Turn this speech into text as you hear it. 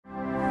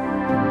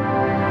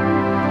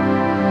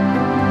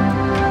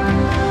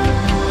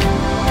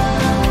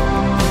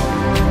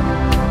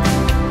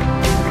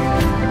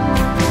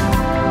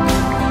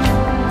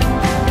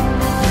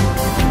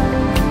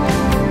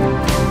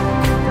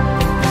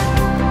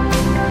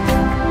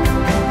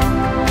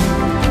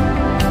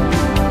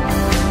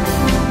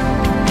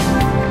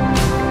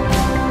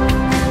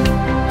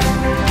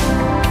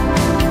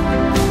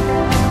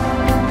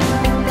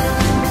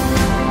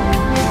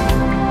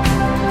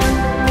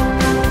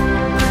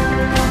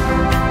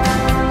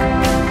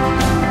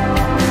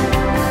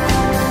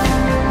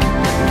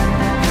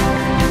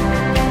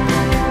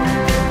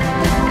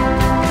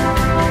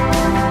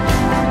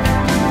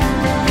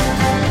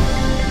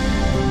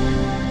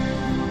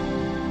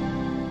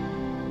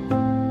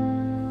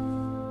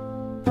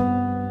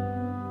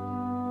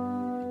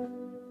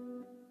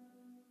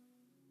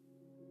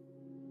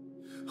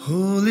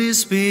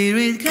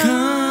Spirit, come.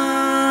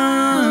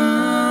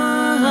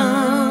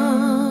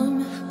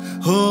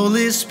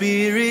 Holy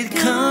Spirit,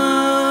 come.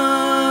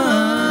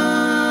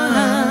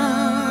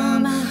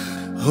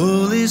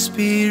 Holy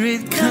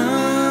Spirit, come.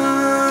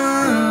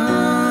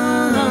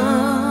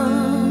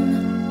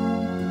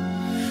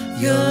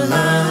 Your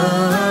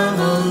love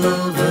all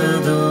over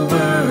the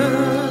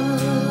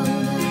world.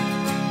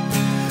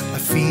 Our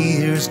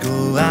fears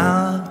go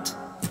out.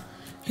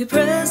 Your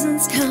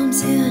presence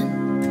comes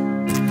in.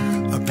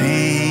 Our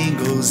pain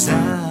goes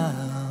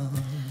out.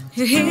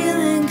 Your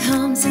healing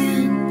comes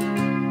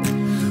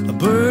in. Our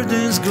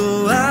burdens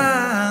go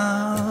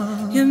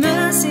out. Your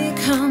mercy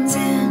comes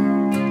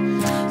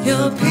in.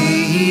 Your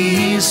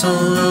Peace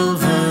all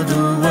over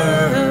the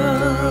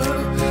world.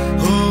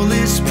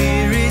 Holy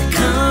Spirit,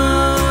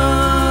 come.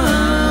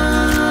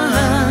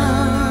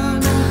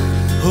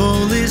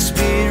 Holy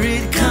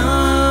Spirit,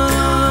 come.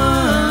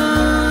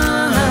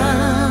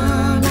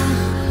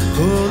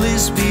 Holy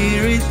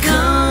Spirit,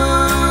 come.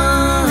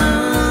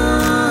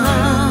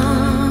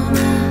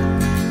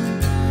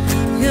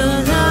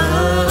 Your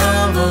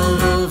Love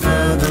all over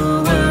the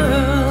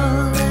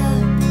world.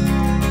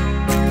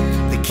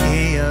 The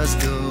chaos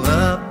go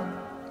up.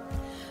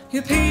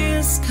 Your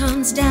peace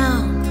comes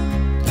down.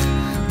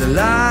 The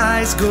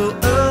lies go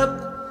up.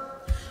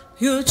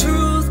 Your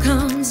truth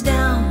comes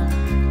down.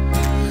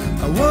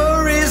 Our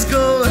worries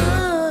go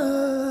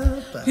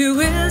up. Your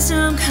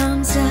wisdom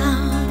comes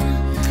down.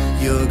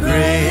 Your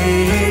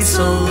grace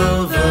all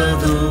over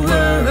the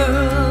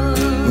world.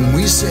 When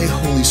we say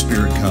Holy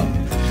Spirit come,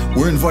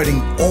 we're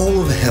inviting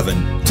all of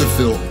heaven to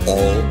fill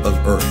all of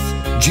earth.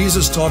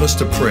 Jesus taught us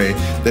to pray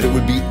that it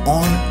would be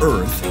on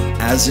earth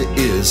as it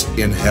is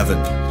in heaven.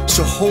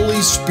 So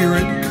Holy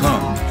Spirit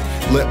come.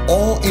 Let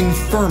all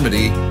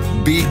infirmity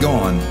be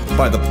gone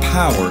by the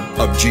power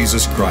of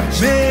Jesus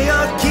Christ. May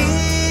your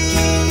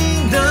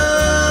kingdom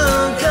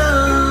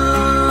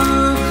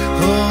come.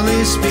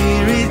 Holy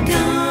Spirit,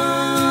 come.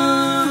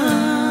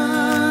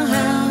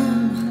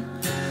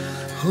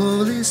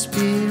 Holy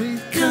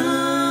Spirit, come.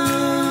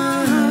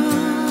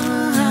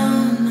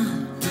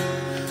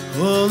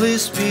 Holy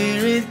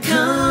Spirit,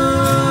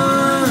 come.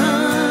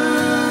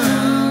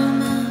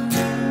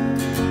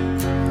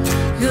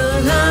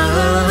 Your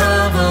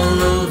love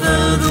all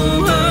over the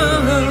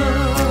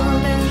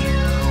world.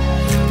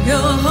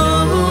 Your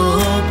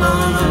hope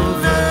all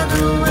over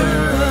the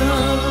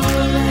world.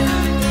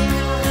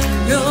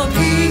 Your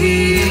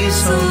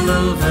peace all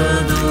over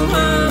the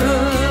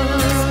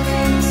world.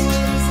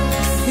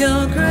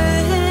 Your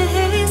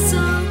grace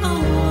all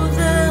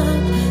over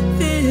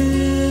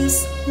this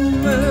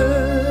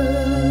world.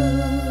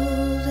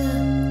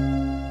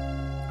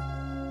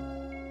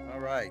 All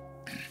right.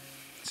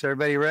 Is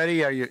everybody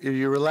ready? Are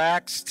you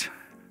relaxed?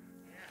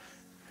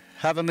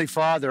 Heavenly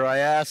Father, I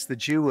ask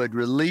that you would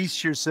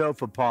release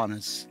yourself upon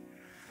us.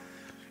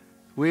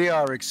 We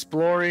are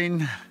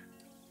exploring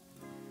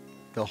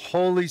the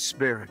Holy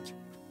Spirit,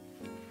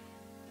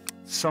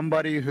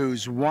 somebody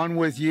who's one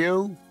with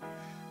you,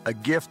 a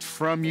gift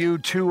from you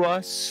to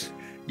us,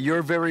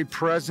 your very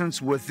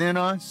presence within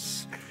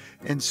us.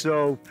 And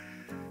so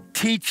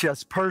teach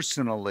us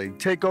personally.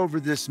 Take over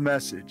this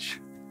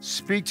message.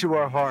 Speak to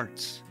our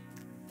hearts.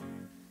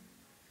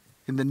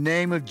 In the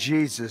name of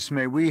Jesus,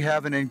 may we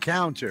have an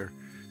encounter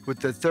with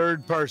the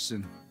third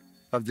person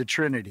of the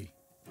Trinity.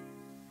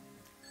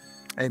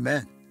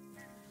 Amen.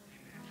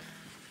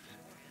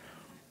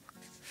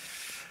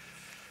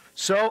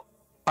 So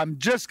I'm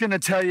just going to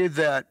tell you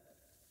that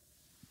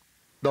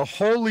the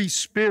Holy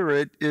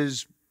Spirit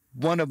is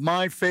one of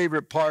my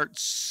favorite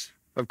parts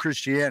of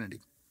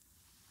Christianity.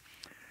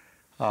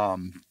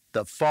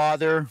 The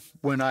Father,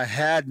 when I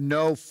had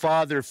no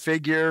father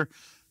figure,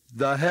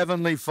 the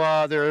Heavenly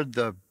Father,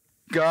 the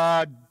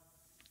God,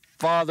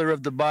 Father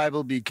of the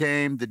Bible,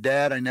 became the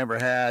dad I never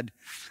had.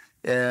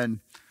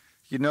 And,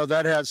 you know,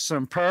 that has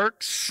some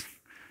perks.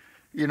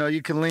 You know,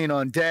 you can lean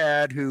on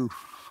Dad, who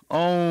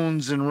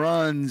owns and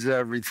runs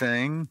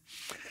everything.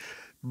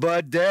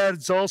 But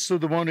Dad's also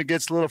the one who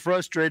gets a little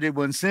frustrated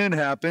when sin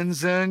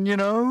happens. And, you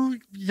know,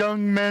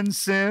 young men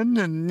sin,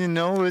 and, you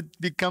know, it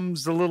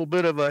becomes a little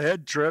bit of a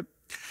head trip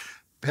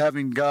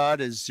having God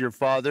as your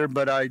father.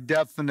 But I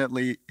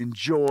definitely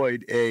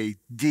enjoyed a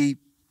deep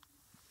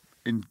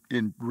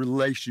in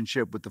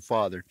relationship with the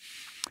Father.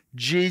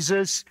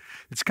 Jesus,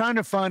 it's kind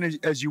of fun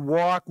as you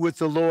walk with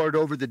the Lord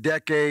over the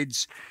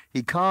decades.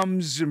 He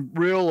comes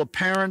real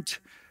apparent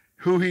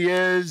who he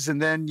is,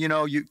 and then, you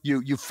know,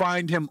 you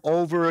find him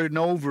over and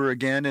over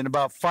again. And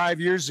about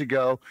 5 years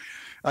ago,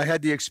 I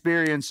had the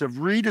experience of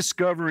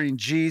rediscovering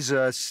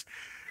Jesus.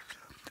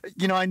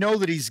 You know, I know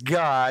that he's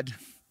God,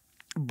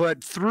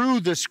 but through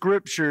the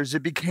scriptures,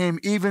 it became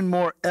even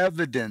more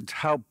evident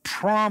how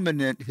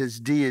prominent his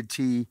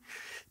deity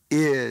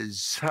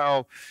is,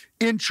 how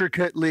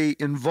intricately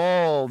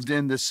involved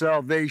in the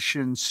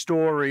salvation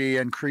story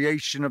and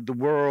creation of the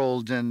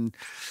world. And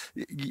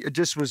I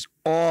just was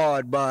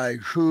awed by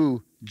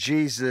who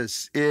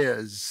Jesus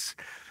is,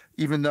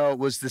 even though it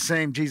was the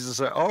same Jesus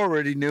I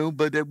already knew,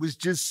 but it was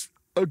just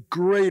a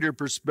greater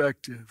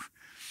perspective.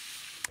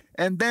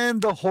 And then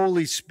the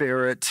Holy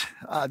Spirit.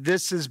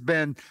 This has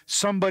been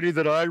somebody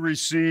that I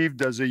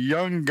received as a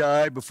young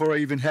guy before I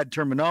even had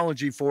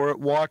terminology for it,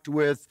 walked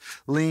with,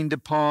 leaned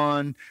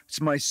upon. It's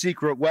my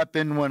secret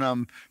weapon when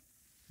I'm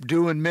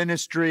doing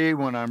ministry,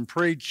 when I'm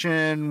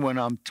preaching, when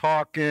I'm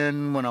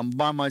talking, when I'm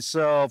by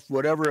myself,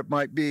 whatever it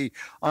might be.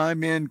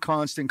 I'm in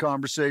constant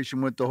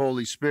conversation with the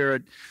Holy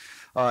Spirit.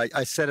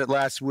 I said it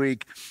last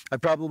week. I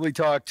probably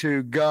talk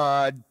to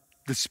God,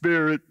 the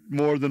Spirit,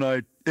 more than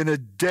in a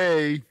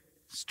day,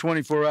 it's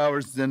 24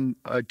 hours, than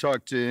I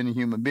talk to any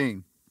human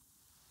being.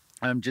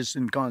 I'm just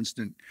in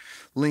constant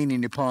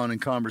leaning upon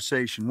and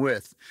conversation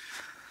with.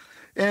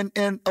 And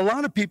a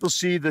lot of people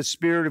see the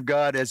Spirit of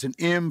God as an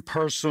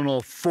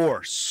impersonal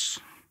force.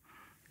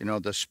 You know,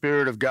 the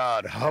Spirit of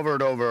God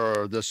hovered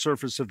over the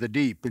surface of the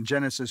deep in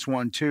Genesis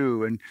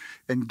 1:2,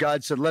 and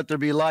God said, "Let there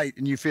be light,"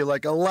 and you feel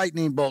like a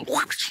lightning bolt.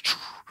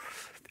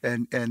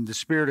 And the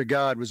Spirit of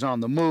God was on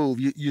the move.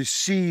 You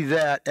see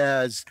that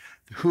as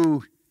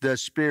who the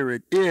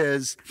Spirit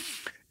is,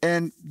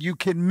 and you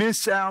can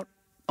miss out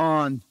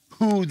on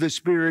who the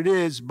Spirit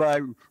is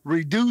by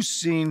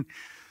reducing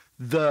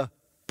the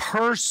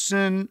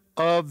person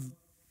of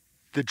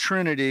the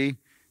Trinity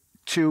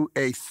to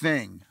a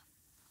thing.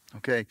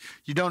 Okay,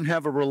 you don't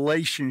have a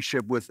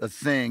relationship with a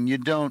thing. You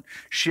don't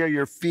share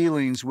your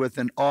feelings with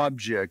an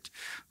object.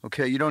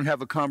 Okay, you don't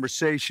have a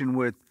conversation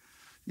with,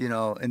 you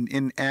know, an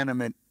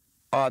inanimate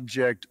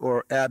object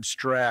or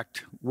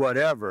abstract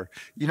whatever.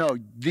 You know,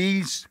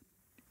 these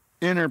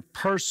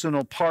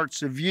interpersonal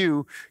parts of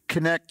you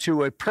connect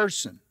to a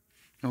person.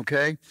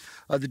 Okay,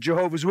 the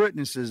Jehovah's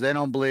Witnesses, they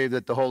don't believe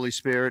that the Holy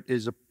Spirit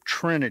is a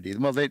Trinity.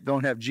 Well, they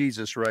don't have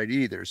Jesus right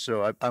either.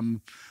 So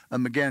I'm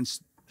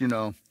against, you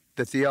know,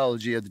 the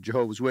theology of the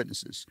Jehovah's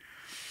Witnesses.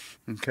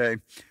 Okay,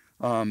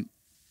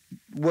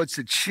 what's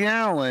the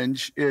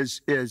challenge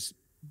is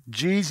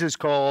Jesus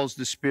calls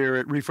the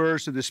Spirit,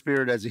 refers to the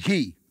Spirit as a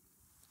He.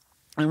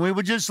 And we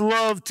would just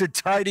love to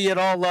tidy it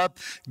all up.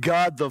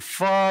 God the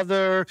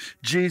Father,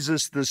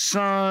 Jesus the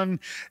Son,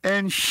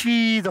 and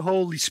He, the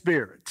Holy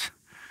Spirit.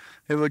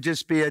 It would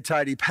just be a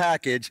tidy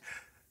package.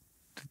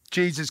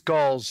 Jesus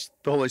calls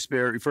the Holy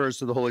Spirit, refers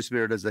to the Holy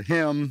Spirit as a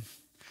Him.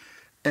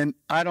 And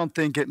I don't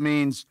think it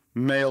means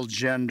male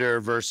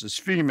gender versus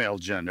female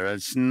gender.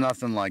 It's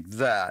nothing like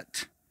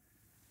that.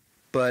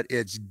 But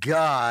it's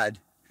God,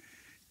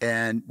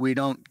 and we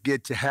don't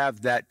get to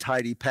have that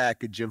tidy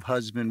package of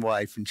husband,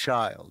 wife, and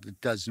child. It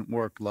doesn't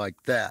work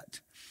like that.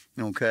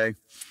 Okay?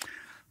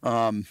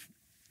 And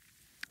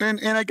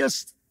I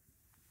guess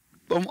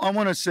I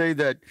want to say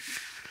that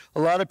a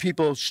lot of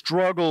people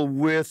struggle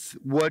with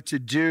what to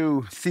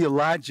do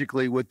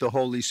theologically with the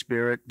Holy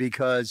Spirit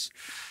because,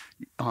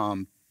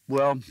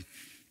 well,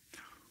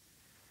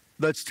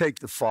 let's take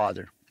the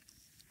Father.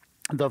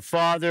 The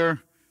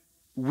Father,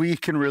 we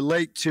can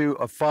relate to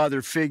a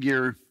father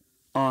figure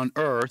on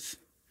earth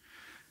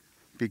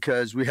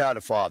because we had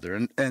a father.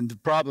 And the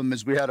problem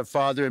is we had a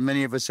father, and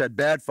many of us had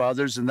bad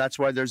fathers, and that's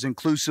why there's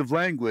inclusive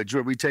language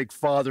where we take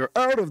father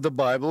out of the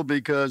Bible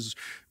because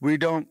we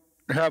don't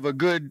have a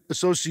good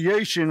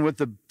association with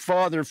the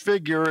father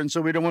figure, and so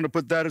we don't want to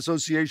put that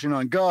association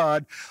on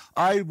God.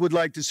 I would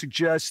like to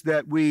suggest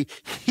that we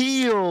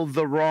heal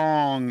the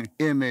wrong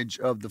image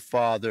of the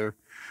Father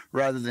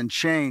rather than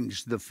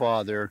change the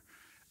Father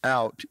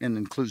out in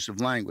inclusive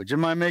language.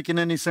 Am I making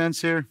any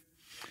sense here?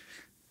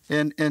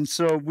 And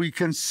so we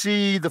can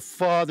see the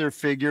Father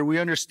figure, we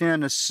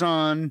understand the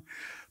Son,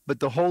 but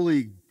the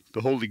Holy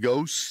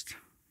Ghost,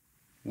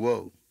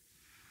 whoa,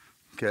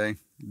 okay,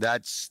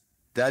 that's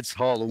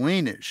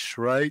Halloweenish,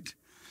 right?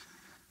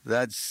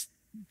 That's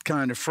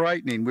kind of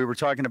frightening. We were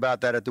talking about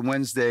that at the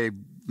Wednesday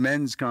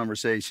men's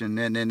conversation,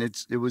 and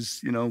it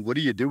was, you know, what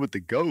do you do with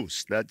the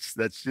ghost? That's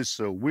just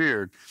so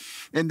weird.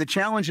 And the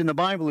challenge in the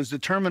Bible is the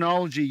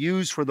terminology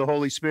used for the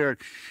Holy Spirit.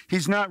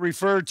 He's not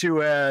referred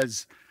to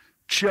as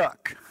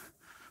Chuck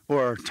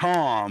or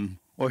Tom,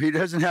 or he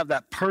doesn't have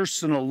that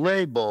personal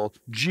label,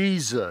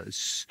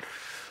 Jesus.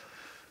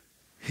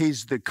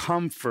 He's the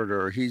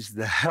comforter, he's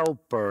the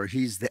helper,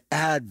 he's the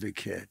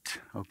advocate,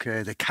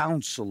 okay, the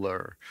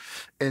counselor.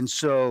 And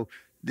so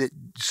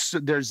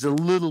there's a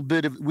little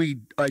bit of, we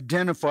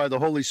identify the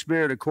Holy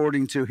Spirit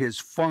according to his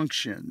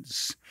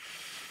functions.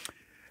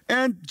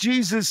 And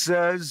Jesus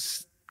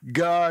says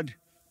God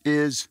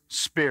is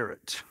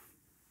spirit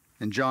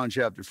in John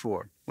chapter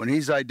 4. When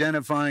he's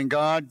identifying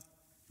God,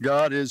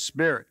 God is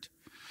spirit.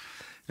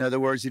 In other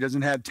words, he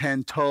doesn't have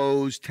 10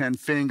 toes, 10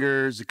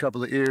 fingers, a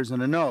couple of ears,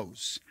 and a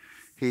nose.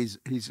 He's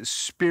a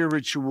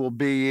spiritual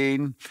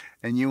being,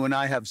 and you and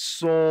I have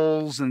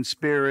souls and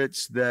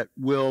spirits that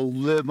will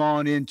live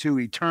on into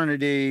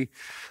eternity.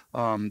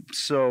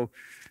 So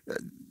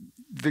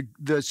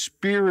the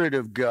Spirit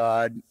of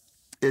God,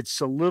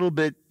 it's a little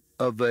bit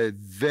of a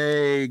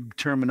vague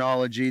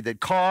terminology that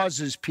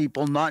causes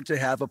people not to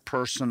have a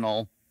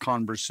personal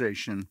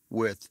conversation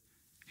with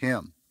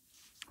him.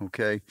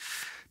 Okay?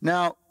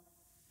 Now,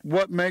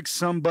 what makes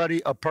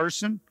somebody a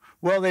person?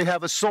 Well, they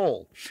have a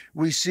soul.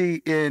 We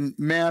see in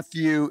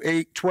Matthew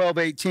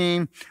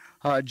 12:18,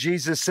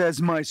 Jesus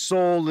says, my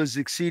soul is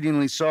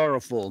exceedingly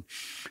sorrowful.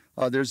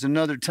 There's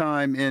another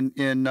time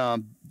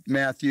in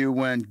Matthew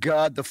when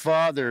God the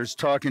Father is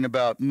talking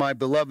about my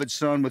beloved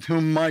Son with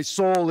whom my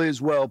soul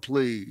is well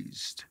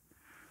pleased.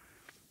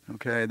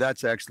 Okay,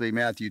 that's actually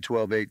Matthew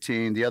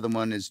 12:18. The other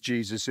one is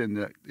Jesus in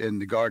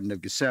the Garden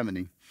of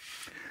Gethsemane.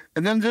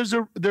 And then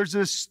there's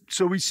this,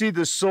 so we see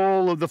the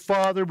soul of the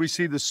Father, we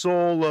see the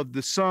soul of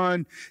the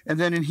Son, and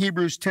then in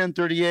Hebrews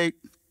 10:38,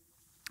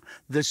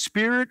 the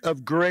Spirit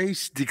of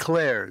grace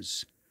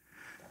declares,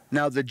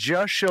 now the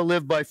just shall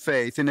live by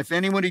faith, and if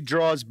anybody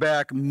draws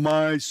back,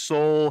 my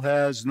soul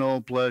has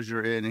no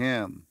pleasure in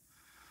him.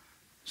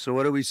 So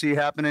what do we see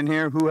happening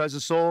here? Who has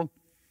a soul?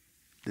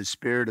 The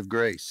Spirit of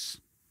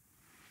grace.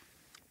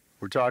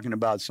 We're talking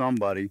about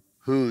somebody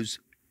who's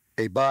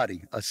a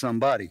body, a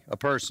somebody, a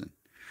person.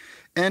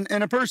 And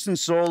a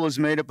person's soul is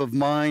made up of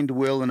mind,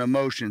 will, and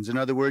emotions. In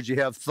other words, you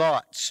have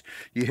thoughts.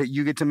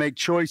 You get to make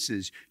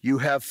choices. You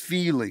have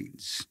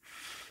feelings.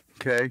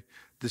 Okay?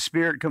 The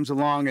Spirit comes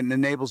along and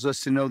enables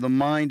us to know the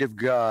mind of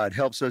God,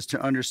 helps us to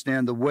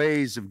understand the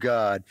ways of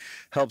God,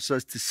 helps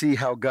us to see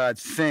how God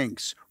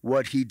thinks,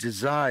 what he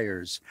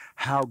desires,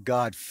 how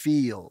God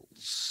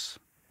feels.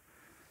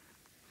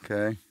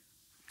 Okay?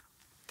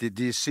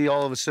 Do you see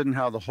all of a sudden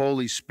how the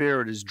Holy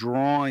Spirit is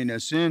drawing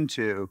us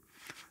into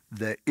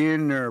the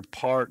inner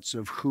parts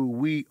of who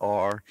we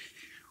are?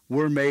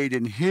 We're made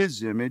in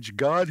his image.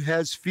 God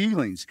has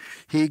feelings.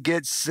 He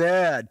gets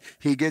sad.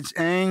 He gets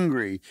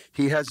angry.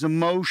 He has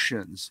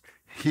emotions.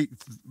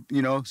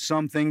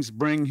 Some things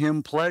bring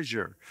him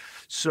pleasure.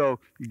 So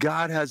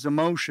God has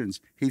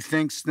emotions. He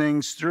thinks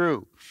things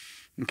through.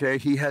 Okay,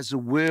 he has a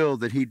will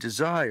that he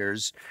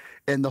desires.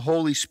 And the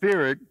Holy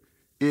Spirit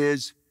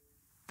is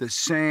the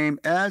same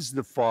as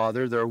the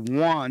Father. They're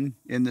one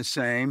in the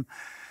same.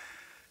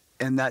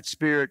 And that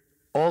Spirit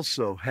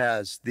also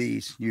has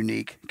these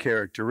unique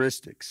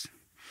characteristics.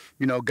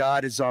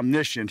 God is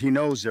omniscient. He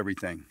knows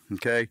everything,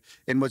 okay?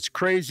 And what's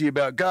crazy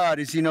about God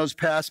is he knows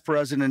past,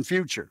 present, and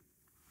future.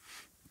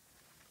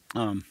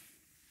 I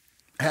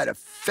had a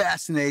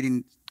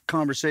fascinating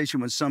conversation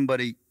with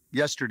somebody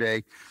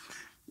yesterday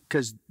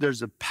because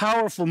there's a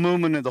powerful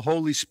movement of the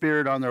Holy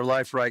Spirit on their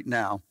life right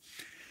now,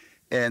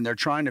 and they're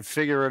trying to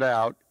figure it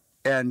out.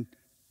 And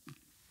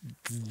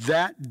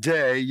that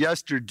day,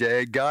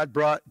 yesterday, God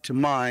brought to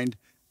mind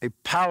a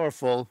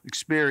powerful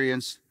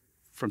experience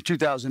from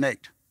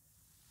 2008.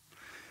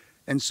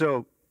 And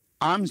so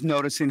I'm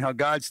noticing how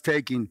God's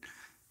taking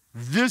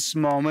this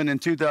moment in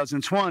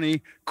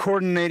 2020,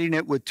 coordinating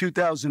it with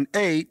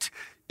 2008.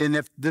 And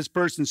if this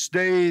person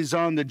stays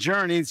on the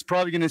journey, it's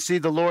probably going to see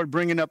the Lord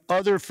bringing up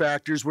other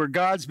factors where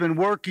God's been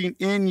working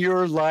in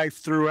your life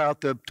throughout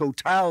the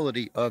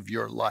totality of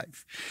your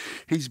life.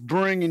 He's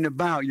bringing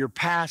about your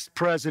past,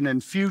 present,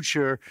 and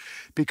future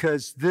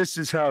because this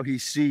is how he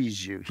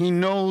sees you. He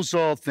knows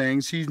all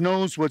things. He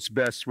knows what's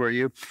best for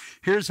you.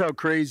 Here's how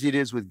crazy it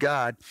is with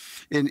God.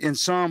 In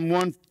Psalm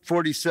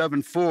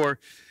 147:4,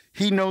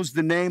 he knows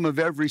the name of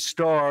every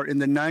star in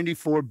the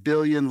 94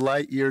 billion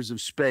light years of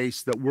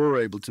space that we're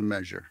able to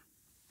measure.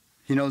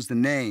 He knows the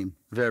name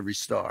of every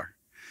star.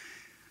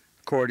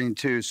 According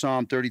to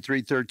Psalm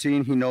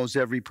 33:13, he knows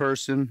every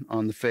person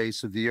on the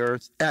face of the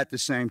earth at the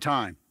same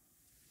time.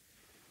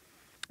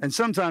 And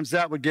sometimes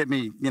that would get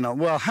me,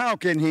 well, how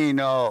can he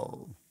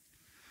know?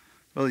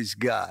 Well, he's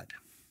God.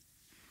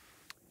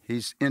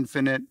 He's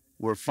infinite,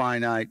 we're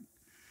finite.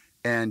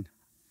 And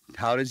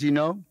how does he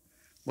know?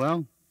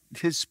 Well,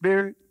 his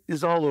Spirit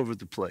is all over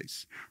the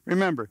place.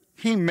 Remember,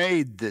 he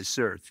made this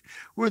earth.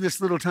 We're this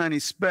little tiny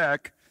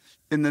speck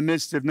in the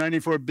midst of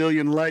 94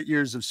 billion light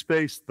years of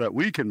space that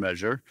we can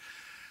measure.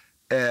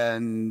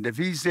 And if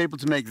he's able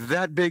to make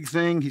that big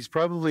thing, he's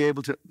probably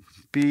able to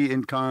be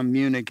in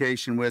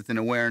communication with and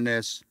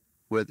awareness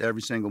with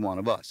every single one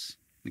of us.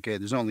 Okay,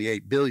 there's only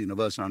 8 billion of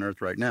us on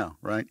earth right now,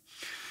 right?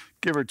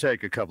 Give or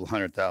take a couple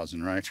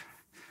 100,000, right?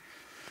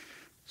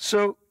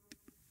 So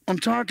I'm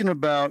talking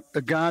about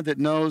a God that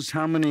knows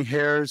how many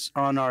hairs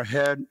on our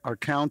head are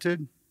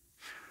counted.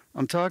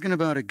 I'm talking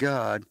about a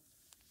God,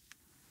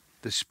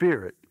 the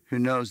Spirit, who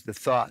knows the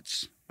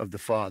thoughts of the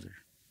Father.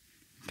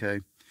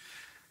 Okay?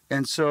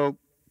 And so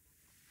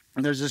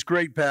there's this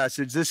great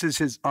passage. This is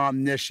his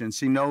omniscience.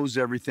 He knows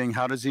everything.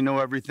 How does he know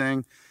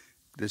everything?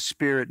 The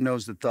Spirit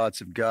knows the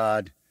thoughts of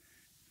God.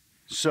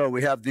 So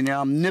we have the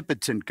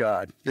omnipotent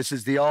God. This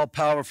is the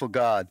all-powerful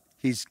God.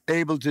 He's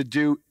able to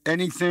do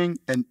anything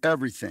and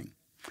everything.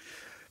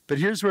 But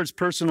here's where it's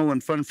personal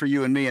and fun for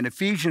you and me. In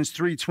Ephesians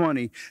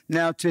 3:20,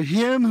 now to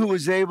him who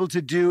is able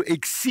to do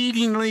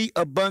exceedingly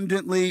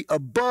abundantly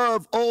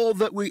above all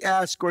that we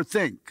ask or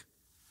think.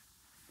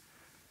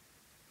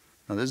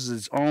 Now this is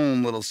its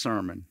own little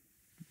sermon.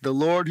 The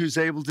Lord who's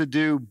able to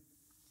do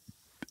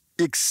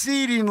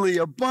exceedingly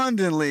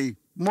abundantly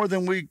more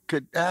than we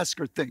could ask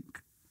or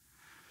think.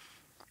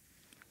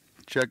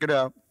 Check it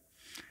out.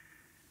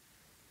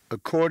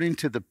 According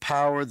to the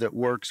power that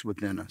works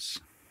within us.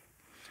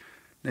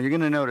 Now, you're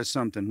going to notice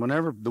something.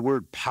 Whenever the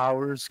word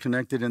power is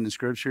connected in the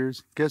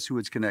scriptures, guess who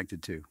it's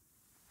connected to?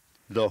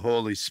 The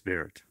Holy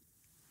Spirit.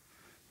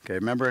 Okay,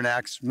 remember in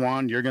Acts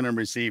 1, you're going to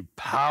receive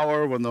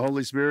power when the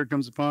Holy Spirit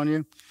comes upon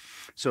you.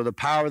 So the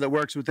power that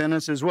works within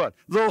us is what?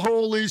 The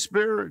Holy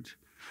Spirit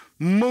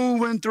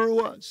moving through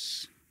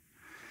us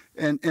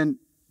and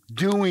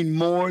doing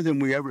more than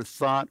we ever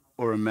thought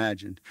or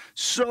imagined.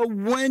 So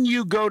when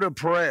you go to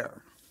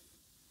prayer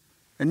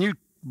and you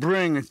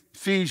bring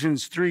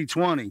Ephesians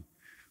 3:20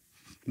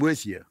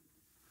 with you,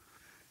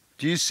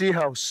 do you see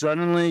how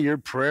suddenly your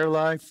prayer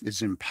life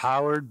is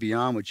empowered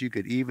beyond what you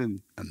could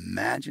even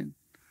imagine?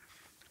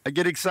 I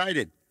get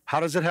excited. How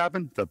does it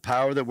happen? The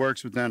power that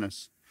works within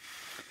us.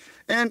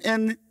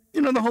 And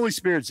you know, the Holy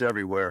Spirit's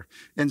everywhere.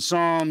 In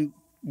Psalm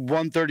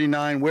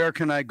 139, where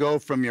can I go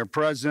from your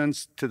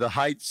presence? To the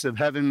heights of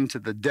heaven, to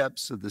the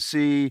depths of the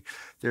sea.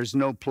 There's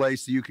no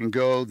place that you can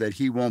go that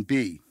he won't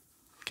be.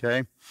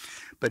 Okay?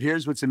 But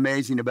here's what's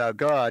amazing about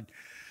God.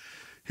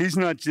 He's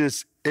not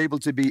just able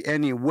to be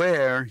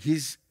anywhere,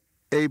 he's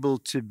able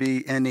to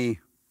be any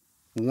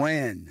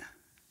when.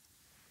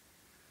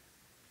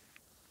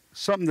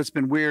 Something that's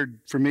been weird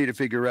for me to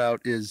figure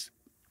out is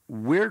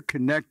we're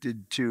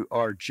connected to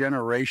our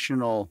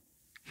generational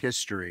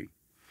history.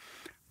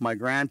 My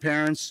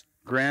grandparents,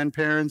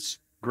 grandparents,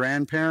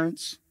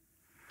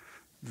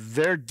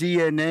 their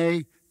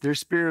DNA, their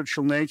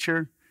spiritual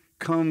nature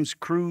comes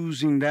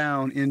cruising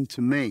down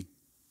into me.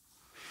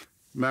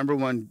 Remember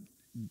when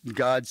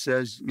God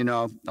says, you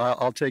know,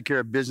 I'll take care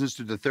of business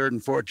to the third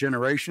and fourth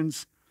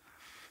generations?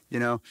 You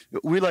know,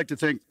 we like to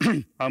think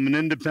I'm an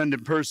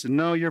independent person.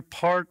 No, you're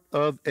part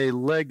of a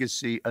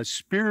legacy, a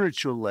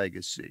spiritual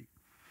legacy.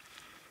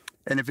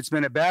 And if it's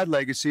been a bad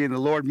legacy and the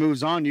Lord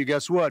moves on you,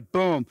 guess what?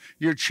 Boom,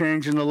 you're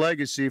changing the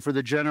legacy for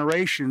the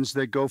generations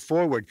that go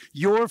forward.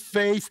 Your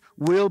faith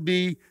will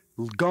be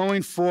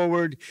going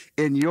forward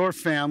in your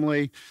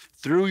family,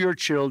 through your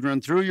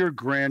children, through your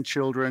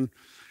grandchildren.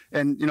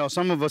 And, you know,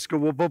 some of us go,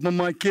 well, but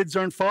my kids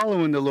aren't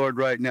following the Lord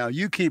right now.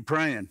 You keep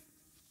praying.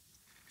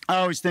 I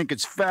always think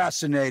it's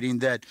fascinating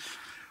that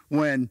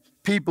when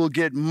people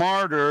get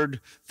martyred,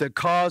 the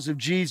cause of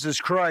Jesus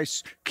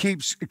Christ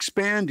keeps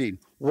expanding.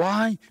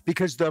 Why?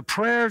 Because the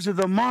prayers of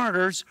the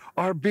martyrs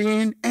are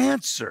being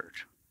answered.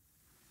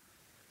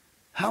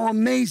 How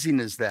amazing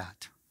is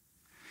that?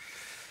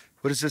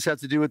 What does this have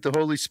to do with the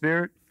Holy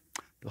Spirit?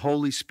 The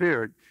Holy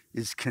Spirit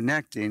is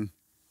connecting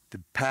the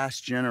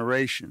past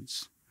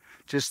generations.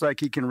 Just like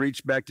he can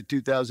reach back to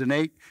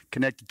 2008,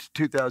 connect it to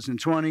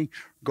 2020,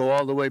 go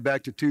all the way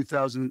back to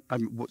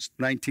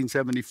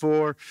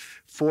 1974,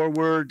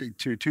 forward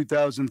to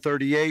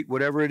 2038,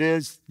 whatever it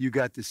is, you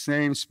got the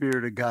same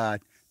Spirit of God,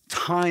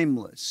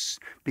 timeless,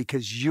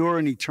 because you're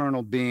an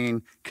eternal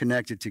being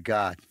connected to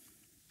God.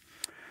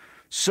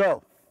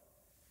 So,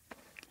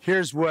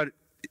 here's why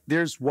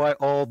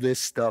all this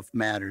stuff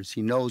matters.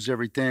 He knows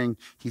everything.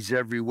 He's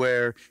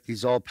everywhere.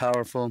 He's all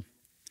powerful.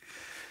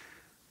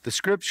 The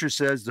scripture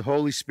says the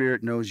Holy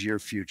Spirit knows your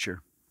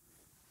future,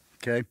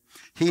 okay?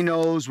 He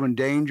knows when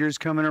danger is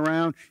coming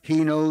around.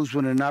 He knows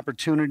when an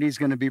opportunity is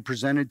going to be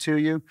presented to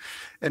you.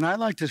 And I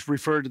like to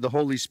refer to the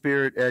Holy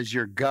Spirit as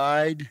your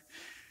guide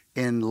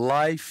in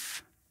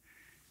life,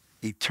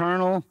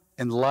 eternal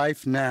and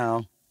life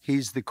now.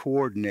 He's the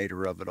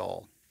coordinator of it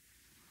all.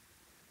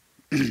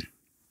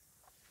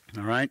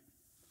 All right?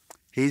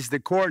 He's the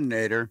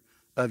coordinator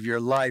of your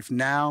life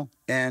now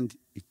and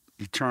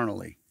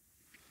eternally.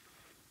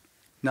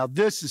 Now,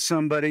 this is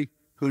somebody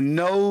who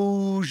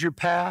knows your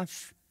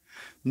path,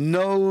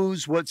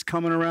 knows what's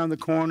coming around the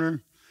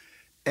corner,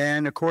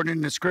 and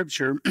according to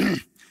Scripture,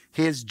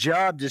 his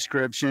job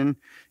description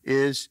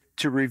is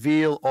to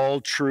reveal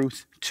all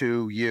truth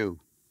to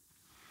you.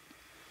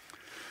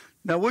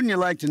 Now, wouldn't you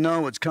like to know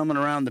what's coming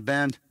around the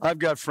bend? I've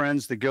got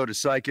friends that go to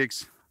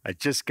psychics. I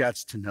just got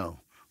to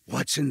know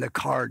what's in the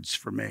cards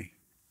for me.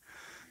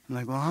 I'm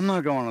like, well, I'm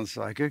not going to the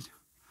psychic.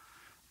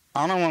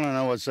 I don't want to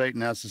know what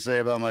Satan has to say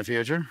about my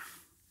future.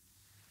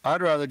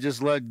 I'd rather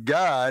just let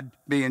God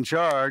be in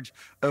charge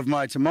of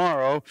my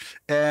tomorrow.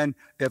 And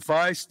if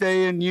I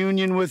stay in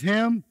union with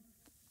him,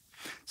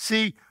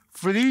 see,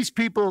 for these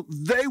people,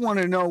 they want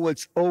to know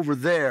what's over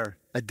there,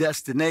 a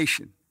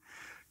destination.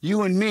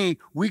 You and me,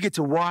 we get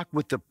to walk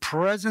with the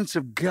presence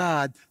of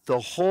God, the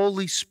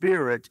Holy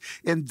Spirit,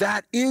 and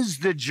that is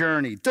the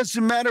journey.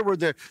 Doesn't matter where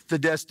the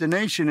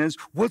destination is.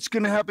 What's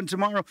going to happen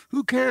tomorrow?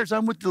 Who cares?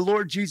 I'm with the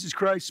Lord Jesus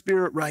Christ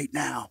Spirit right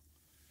now.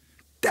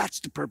 That's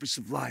the purpose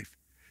of life.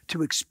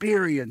 To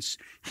experience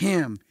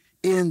him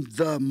in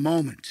the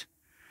moment,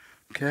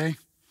 okay?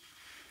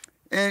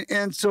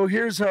 And so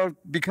here's how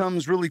it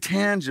becomes really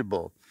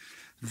tangible.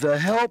 The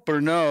helper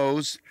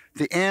knows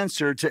the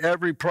answer to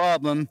every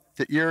problem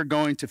that you're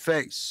going to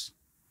face.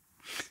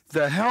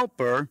 The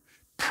helper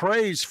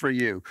prays for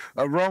you.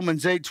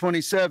 Romans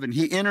 8:27,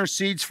 he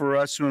intercedes for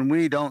us when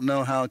we don't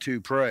know how to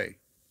pray.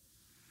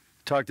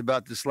 Talked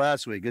about this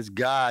last week. It's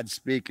God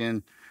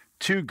speaking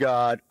to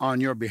God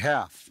on your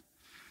behalf.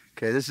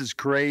 Okay, this is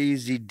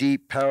crazy,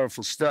 deep,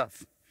 powerful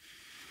stuff.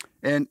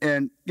 And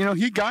you know,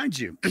 he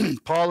guides you.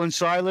 Paul and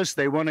Silas,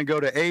 they want to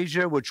go to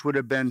Asia, which would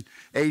have been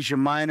Asia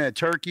Minor,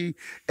 Turkey.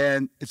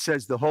 And it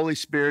says the Holy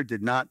Spirit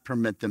did not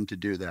permit them to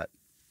do that.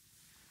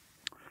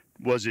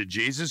 Was it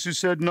Jesus who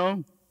said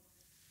no?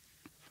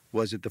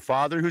 Was it the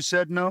Father who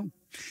said no?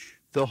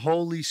 The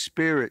Holy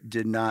Spirit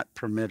did not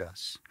permit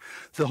us.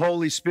 The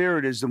Holy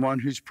Spirit is the one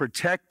who's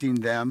protecting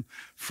them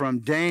from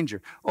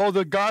danger. Oh,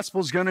 the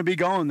gospel's going to be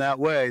going that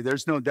way.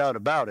 There's no doubt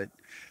about it,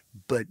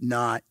 but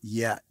not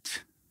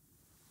yet.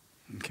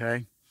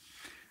 Okay?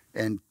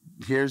 And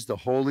here's the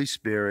Holy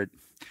Spirit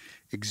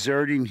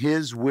exerting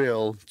his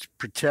will to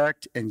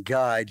protect and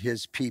guide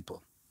his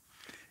people.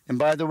 And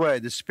by the way,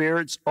 the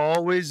Spirit's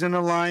always in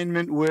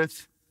alignment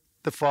with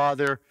the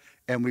Father,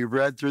 and we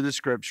read through the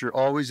Scripture,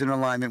 always in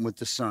alignment with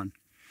the Son.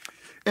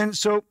 And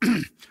so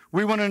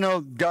we want to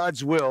know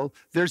God's will.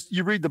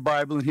 You read the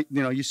Bible and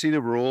you see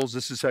the rules.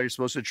 This is how you're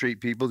supposed to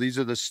treat people. These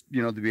are the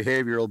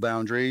behavioral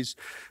boundaries.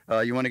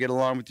 You want to get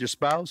along with your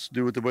spouse,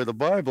 do it the way the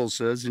Bible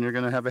says, and you're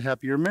going to have a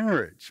happier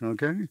marriage.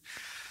 Okay?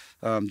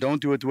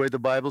 Don't do it the way the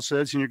Bible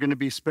says, and you're going to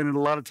be spending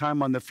a lot of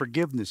time on the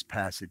forgiveness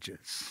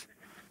passages.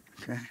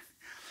 Okay?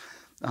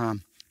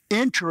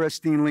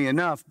 Interestingly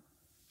enough,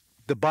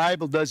 the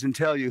Bible doesn't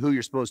tell you who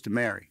you're supposed to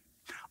marry.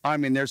 I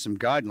mean, there's some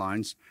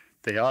guidelines.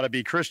 They ought to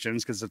be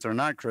Christians, because if they're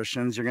not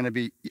Christians, you're going to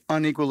be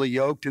unequally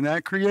yoked, and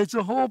that creates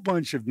a whole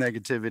bunch of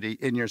negativity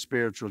in your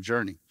spiritual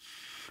journey.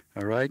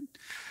 All right?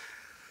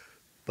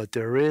 But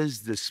there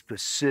is the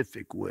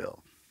specific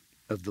will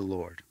of the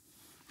Lord.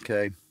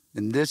 Okay?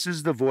 And this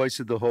is the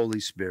voice of the Holy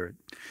Spirit.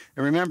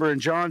 And remember,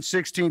 in John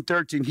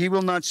 16:13, he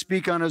will not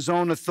speak on his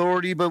own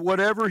authority, but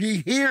whatever he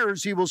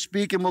hears, he will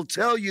speak and will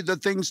tell you the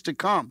things to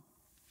come.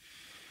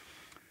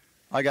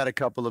 I got a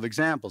couple of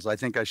examples I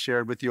think I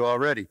shared with you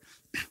already.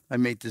 I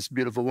meet this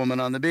beautiful woman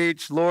on the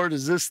beach. Lord,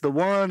 is this the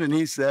one? And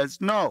he says,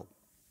 no.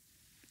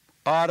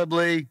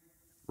 Audibly,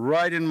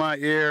 right in my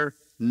ear,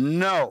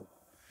 no.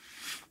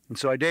 And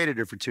so I dated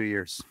her for 2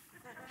 years.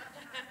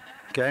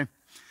 Okay?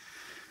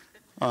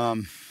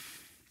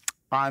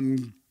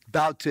 I'm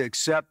about to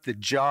accept the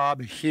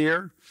job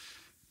here.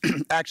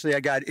 Actually, I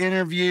got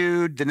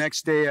interviewed. The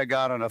next day I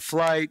got on a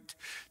flight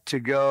to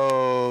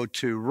go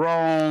to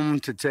Rome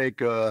to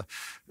take a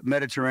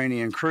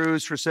Mediterranean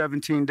cruise for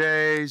 17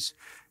 days.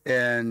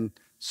 And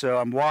so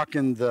I'm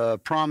walking the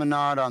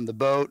promenade on the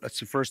boat. That's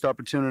the first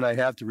opportunity I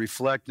have to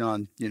reflect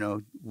on,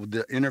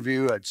 the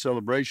interview at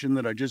Celebration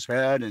that I just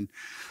had. And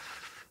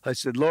I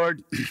said,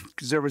 Lord,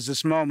 because there was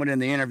this moment in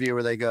the interview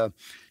where they go,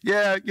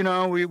 yeah,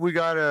 we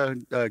got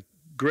a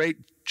great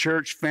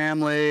church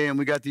family, and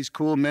we got these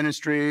cool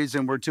ministries,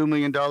 and we're $2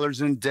 million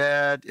in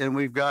debt, and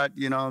we've got,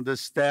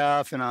 this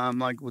staff. And I'm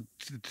like, well,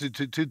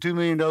 $2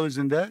 million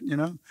in debt,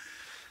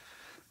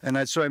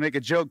 And so I make a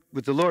joke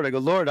with the Lord. I go,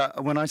 Lord,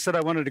 when I said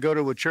I wanted to go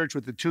to a church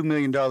with a $2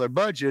 million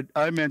budget,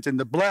 I meant in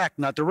the black,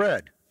 not the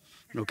red.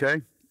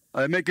 Okay?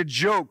 I make a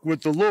joke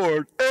with the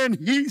Lord, and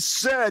he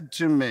said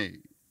to me,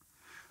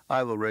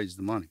 I will raise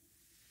the money.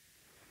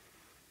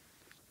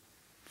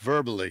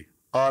 Verbally,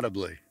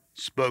 audibly,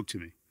 spoke to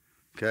me.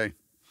 Okay?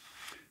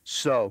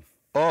 So,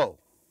 I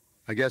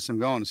guess I'm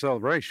going to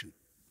Celebration.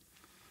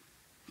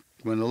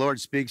 When the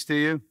Lord speaks to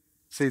you,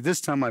 see,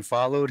 this time I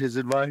followed his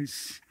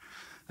advice.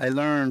 I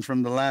learned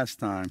from the last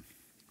time.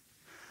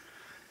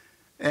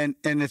 And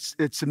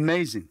it's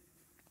amazing.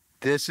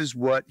 This is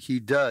what he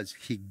does.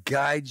 He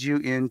guides you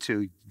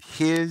into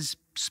his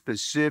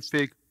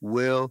specific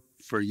will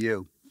for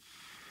you.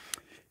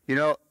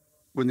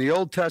 When the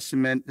Old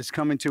Testament is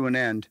coming to an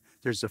end,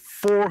 there's a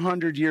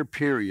 400-year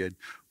period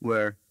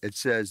where it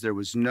says there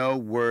was no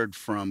word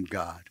from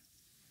God.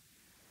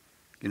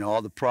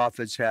 All the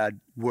prophets had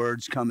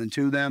words coming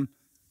to them.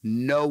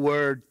 No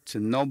word to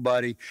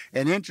nobody.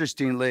 And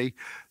interestingly,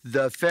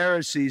 the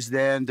Pharisees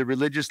then, the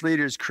religious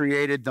leaders,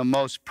 created the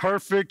most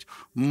perfect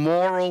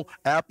moral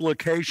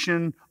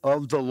application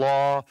of the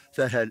law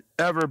that had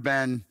ever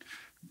been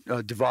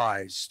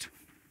devised.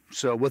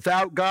 So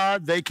without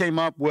God, they came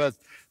up with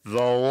the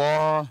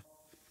law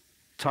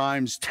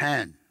times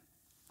 10.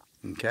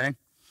 Okay?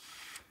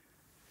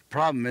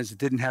 Problem is, it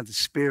didn't have the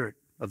spirit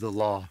of the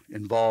law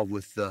involved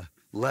with the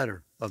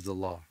letter of the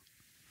law.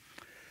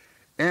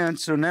 And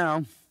so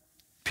now,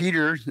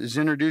 Peter is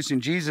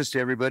introducing Jesus to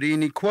everybody,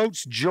 and he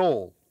quotes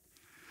Joel,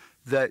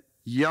 that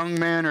young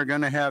men are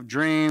going to have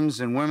dreams,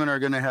 and women are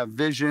going to have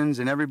visions,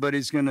 and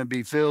everybody's going to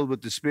be filled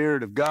with the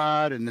Spirit of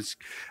God, and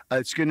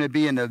it's going to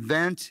be an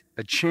event,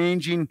 a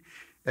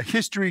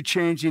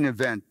history-changing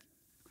event,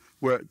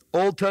 where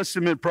Old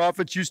Testament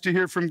prophets used to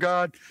hear from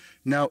God,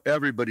 now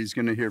everybody's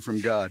going to hear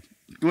from God.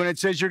 When it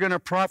says you're going to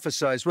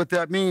prophesy, what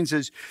that means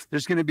is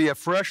there's going to be a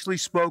freshly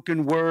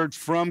spoken word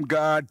from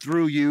God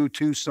through you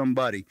to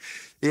somebody.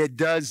 It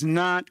does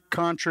not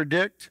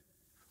contradict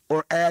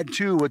or add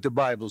to what the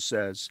Bible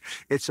says.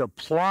 It's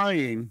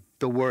applying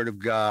the word of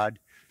God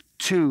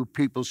to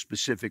people's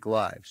specific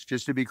lives,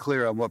 just to be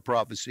clear on what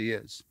prophecy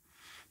is.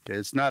 Okay,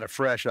 it's not a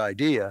fresh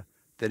idea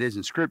that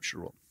isn't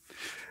scriptural.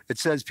 It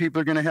says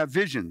people are going to have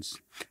visions,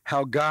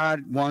 how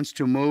God wants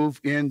to move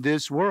in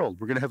this world.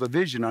 We're going to have a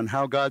vision on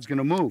how God's going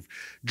to move.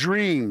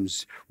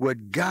 Dreams,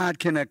 what God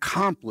can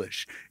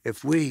accomplish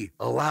if we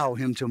allow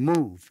him to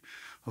move.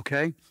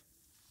 Okay?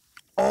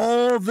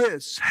 All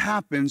this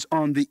happens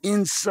on the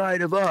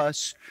inside of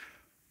us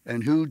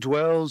And who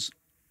dwells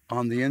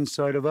on the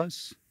inside of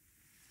us?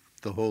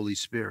 The Holy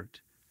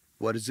Spirit.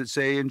 What does it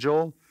say in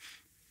Joel?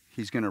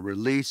 He's going to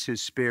release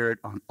his Spirit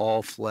on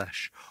all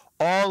flesh.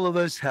 All of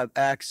us have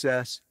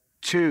access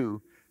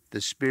to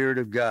the Spirit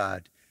of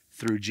God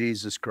through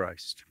Jesus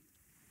Christ.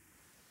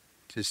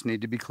 Just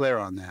need to be clear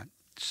on that.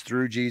 It's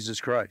through Jesus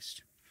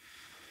Christ.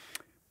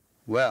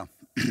 Well,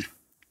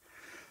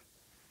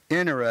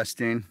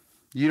 interesting.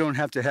 You don't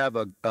have to have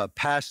a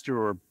pastor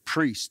or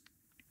priest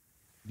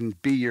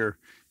be your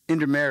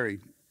intermediator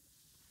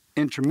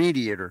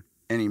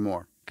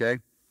anymore, okay?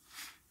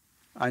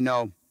 I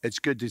know it's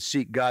good to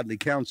seek godly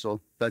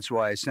counsel. That's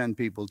why I send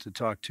people to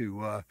talk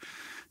to,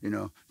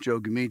 Joe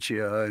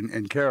Gamicia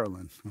and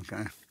Carolyn,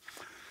 okay?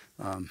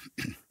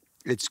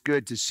 It's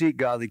good to seek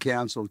godly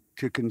counsel,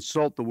 to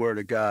consult the Word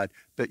of God.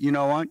 But you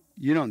know what?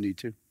 You don't need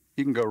to.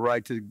 You can go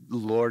right to the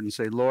Lord and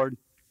say, Lord,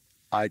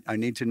 I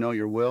need to know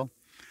your will.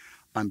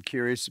 I'm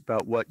curious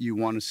about what you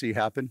want to see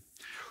happen.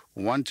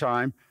 One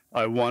time,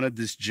 I wanted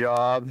this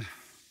job.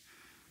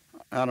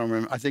 I don't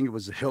remember. I think it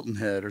was a Hilton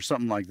Head or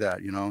something like that,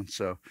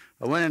 So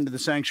I went into the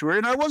sanctuary,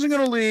 and I wasn't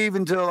going to leave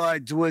until I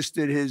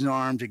twisted his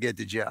arm to get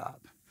the job.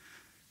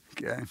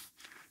 Okay?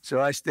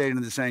 So I stayed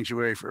in the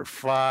sanctuary for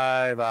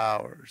 5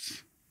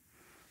 hours,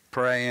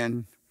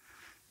 praying,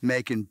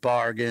 making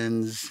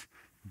bargains,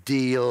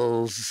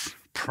 deals,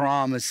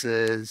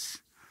 promises,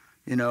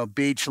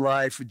 beach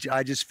life.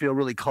 I just feel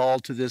really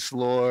called to this,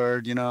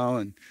 Lord,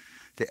 and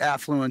the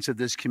affluence of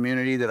this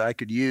community that I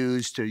could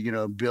use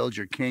to, build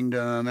your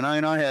kingdom. And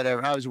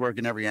I was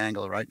working every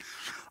angle, right?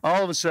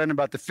 All of a sudden,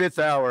 about the 5th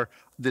hour,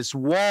 this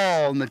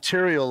wall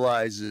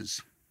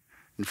materializes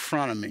in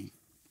front of me.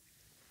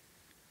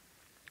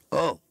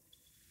 Oh,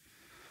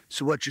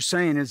 so what you're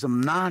saying is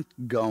I'm not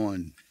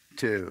going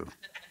to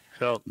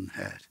Hilton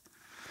Head.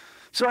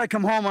 So I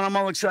come home and I'm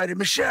all excited.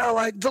 Michelle,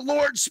 the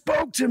Lord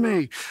spoke to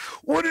me.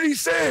 What did he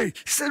say?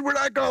 He said, we're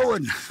not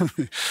going.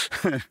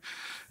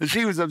 And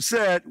she was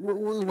upset.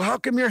 Well, how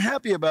come you're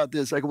happy about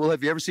this? I go, well,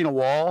 have you ever seen a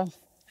wall?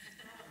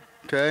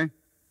 Okay.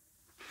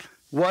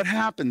 What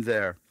happened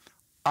there?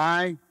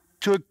 I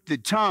took the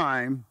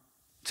time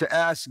to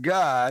ask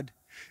God,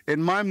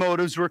 and my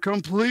motives were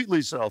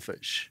completely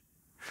selfish.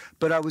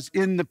 But I was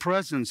in the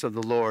presence of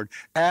the Lord,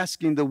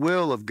 asking the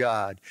will of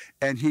God,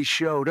 and he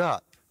showed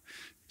up.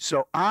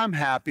 So I'm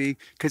happy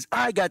because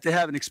I got to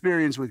have an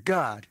experience with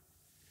God,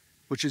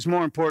 which is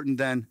more important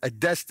than a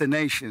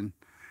destination,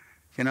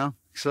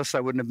 Else I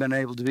wouldn't have been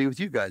able to be with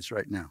you guys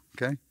right now,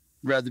 okay?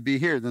 Rather be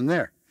here than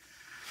there.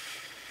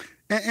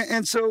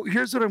 And so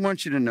here's what I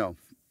want you to know.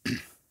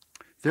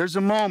 There's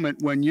a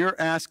moment when you're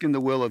asking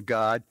the will of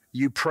God,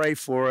 you pray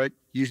for it,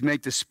 you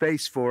make the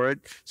space for it.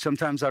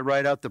 Sometimes I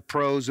write out the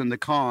pros and the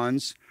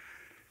cons.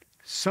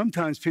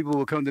 Sometimes people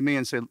will come to me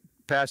and say,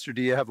 Pastor,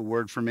 do you have a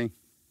word for me?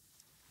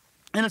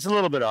 And it's a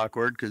little bit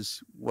awkward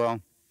because,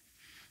 well,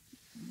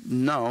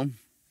 no,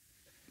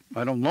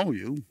 I don't know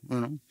you,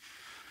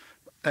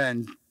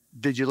 And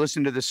did you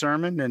listen to the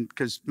sermon? And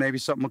because maybe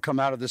something will come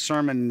out of the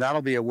sermon, and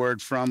that'll be a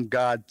word from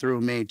God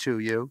through me to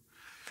you.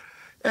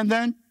 And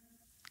then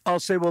I'll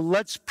say, well,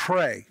 let's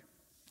pray.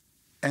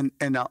 And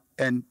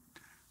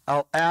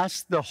I'll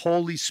ask the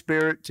Holy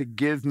Spirit to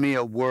give me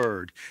a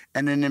word,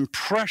 and an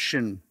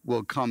impression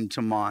will come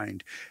to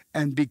mind.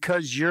 And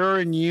because you're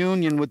in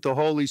union with the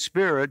Holy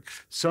Spirit,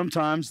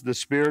 sometimes the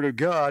Spirit of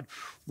God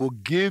will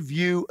give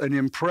you an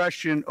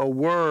impression, a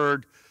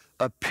word,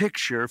 a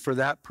picture for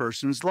that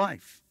person's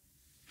life.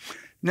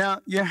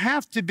 Now, you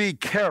have to be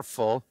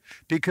careful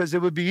because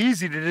it would be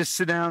easy to just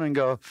sit down and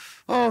go,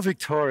 oh,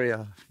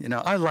 Victoria,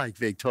 I like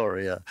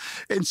Victoria.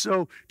 And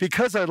so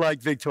because I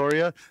like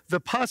Victoria,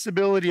 the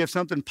possibility of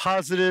something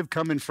positive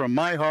coming from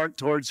my heart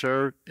towards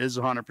her is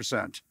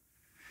 100%.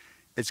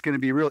 It's going to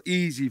be real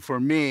easy for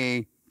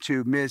me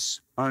to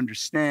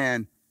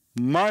misunderstand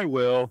my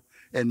will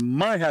and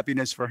my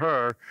happiness for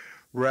her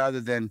rather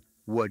than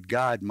what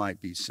God might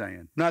be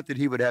saying. Not that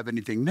he would have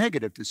anything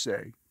negative to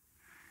say.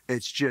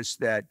 It's just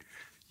that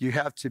you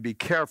have to be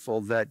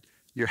careful that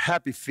your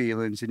happy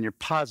feelings and your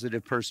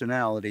positive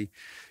personality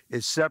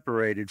is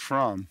separated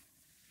from.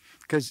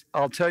 Because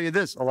I'll tell you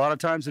this, a lot of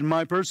times in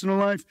my personal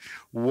life,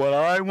 what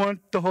I want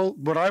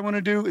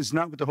to do is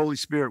not what the Holy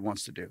Spirit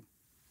wants to do.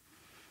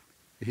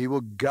 He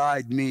will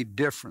guide me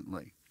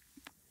differently.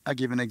 I'll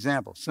give an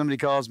example. Somebody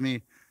calls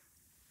me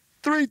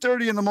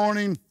 3:30 in the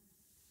morning,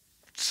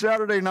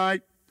 Saturday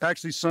night,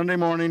 actually Sunday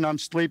morning, I'm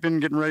sleeping,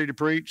 getting ready to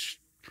preach.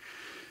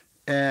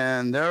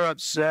 And they're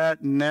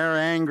upset and they're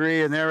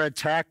angry and they're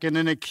attacking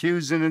and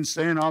accusing and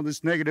saying all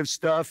this negative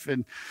stuff.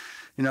 And,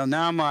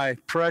 now my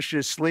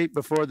precious sleep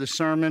before the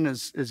sermon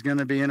is going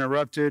to be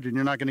interrupted, and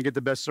you're not going to get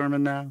the best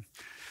sermon now.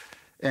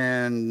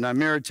 And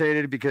I'm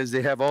irritated because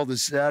they have all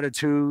this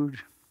attitude.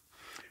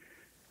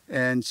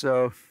 And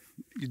so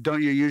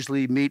don't you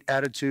usually meet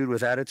attitude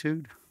with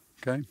attitude?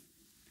 Okay?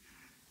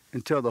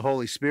 Until the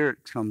Holy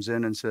Spirit comes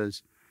in and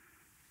says,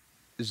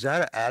 is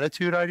that an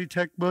attitude I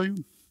detect,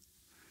 William?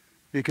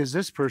 Because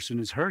this person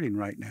is hurting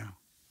right now.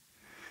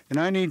 And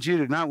I need you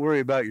to not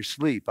worry about your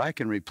sleep. I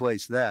can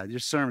replace that.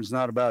 Your sermon's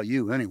not about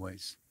you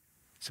anyways.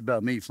 It's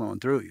about me flowing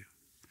through you.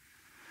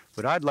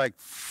 What I'd like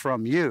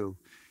from you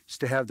is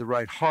to have the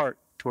right heart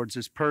towards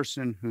this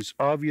person who's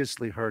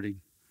obviously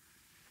hurting.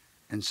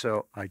 And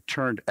so I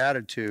turned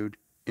attitude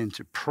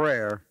into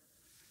prayer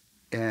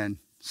and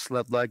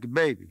slept like a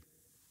baby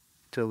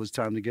till it was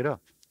time to get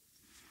up.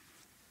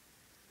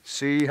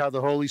 See how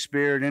the Holy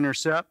Spirit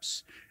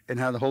intercepts and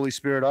how the Holy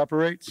Spirit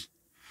operates?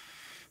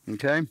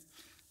 Okay?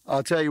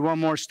 I'll tell you one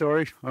more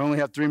story. I only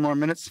have 3 more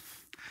minutes.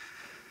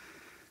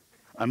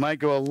 I might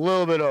go a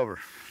little bit over.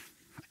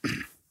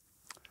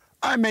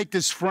 I make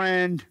this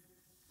friend,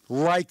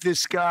 like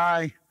this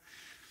guy.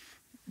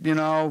 You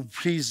know,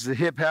 he's the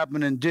hip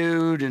happening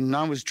dude, and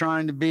I was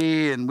trying to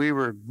be, and we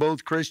were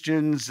both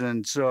Christians,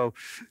 and so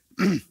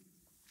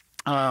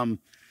I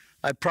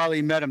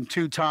probably met him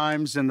 2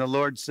 times, and the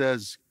Lord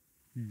says,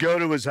 go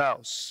to his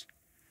house.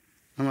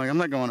 I'm like, I'm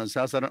not going to his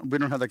house. We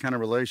don't have that kind of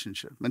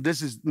relationship. And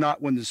this is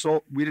not when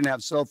we didn't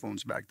have cell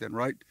phones back then,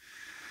 right?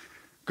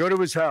 Go to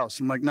his house.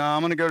 I'm like, no, I'm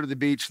going to go to the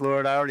beach,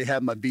 Lord. I already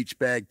had my beach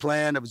bag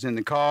planned. I was in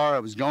the car. I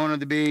was going to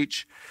the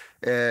beach.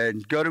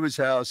 And go to his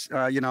house.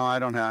 I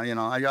don't have,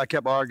 I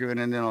kept arguing,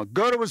 and then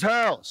go to his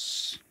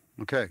house.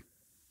 Okay.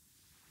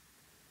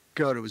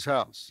 Go to his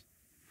house.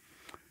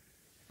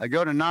 I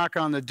go to knock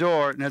on the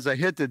door, and as I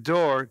hit the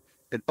door,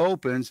 it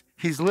opens.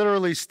 He's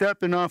literally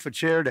stepping off a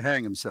chair to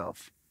hang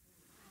himself.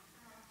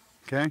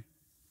 Okay?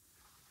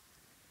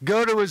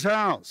 Go to his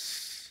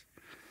house.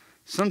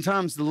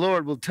 Sometimes the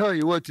Lord will tell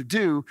you what to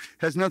do.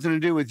 It has nothing to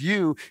do with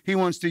you. He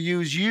wants to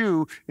use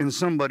you in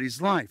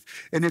somebody's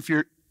life. And if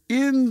you're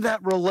in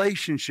that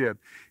relationship,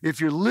 if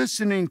you're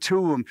listening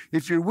to him,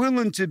 if you're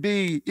willing to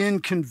be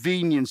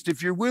inconvenienced,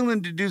 if you're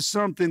willing to do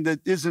something that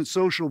isn't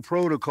social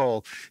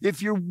protocol,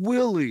 if you're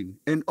willing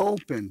and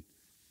open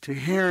to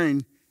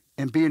hearing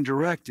and being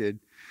directed,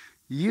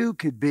 you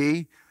could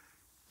be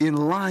in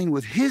line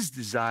with his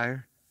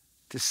desire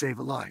to save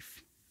a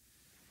life,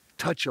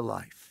 touch a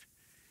life,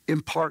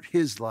 impart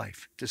his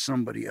life to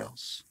somebody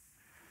else.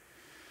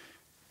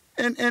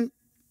 And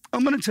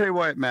I'm going to tell you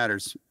why it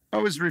matters. I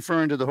was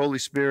referring to the Holy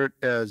Spirit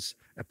as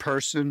a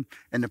person,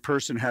 and the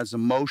person has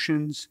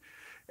emotions.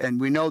 And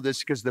we know this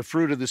because the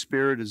fruit of the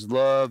Spirit is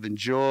love and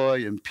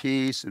joy and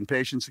peace and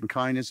patience and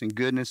kindness and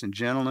goodness and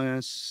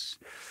gentleness.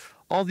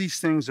 All these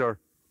things are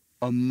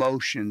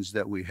emotions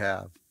that we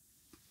have,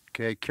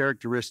 okay,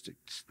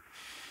 characteristics.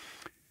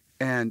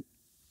 And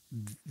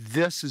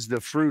this is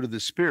the fruit of the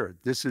Spirit.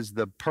 This is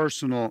the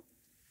personal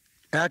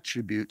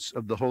attributes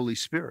of the Holy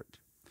Spirit.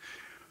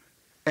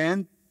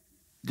 And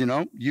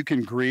you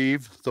can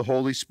grieve the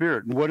Holy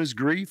Spirit. And what is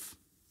grief?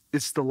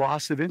 It's the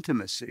loss of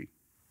intimacy.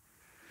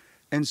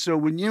 And so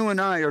when you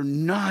and I are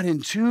not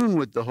in tune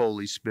with the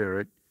Holy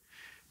Spirit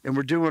and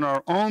we're doing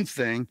our own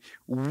thing,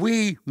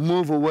 we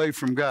move away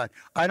from God.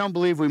 I don't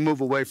believe we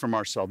move away from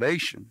our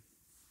salvation.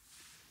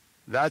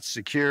 That's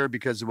secure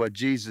because of what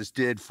Jesus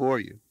did for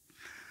you.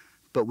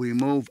 But we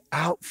move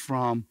out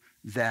from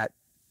that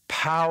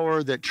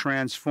power that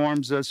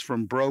transforms us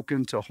from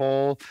broken to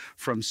whole,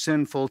 from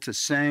sinful to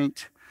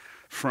saint,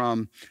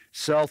 from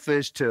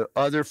selfish to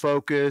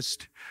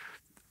other-focused.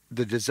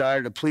 The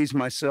desire to please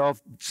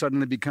myself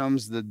suddenly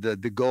becomes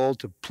the goal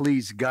to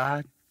please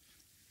God.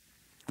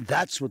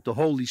 That's what the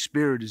Holy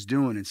Spirit is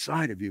doing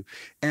inside of you.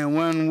 And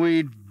when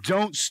we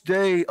don't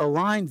stay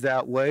aligned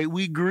that way,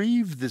 we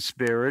grieve the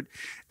Spirit,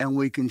 and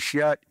we can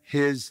shut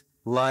his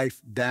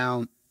life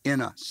down in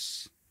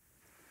us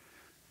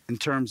in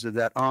terms of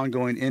that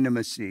ongoing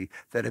intimacy,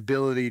 that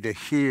ability to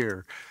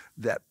hear,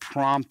 that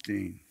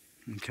prompting,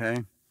 okay?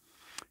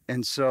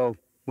 And so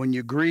when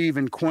you grieve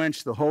and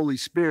quench the Holy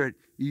Spirit,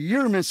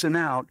 you're missing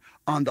out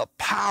on the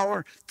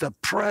power, the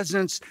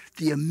presence,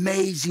 the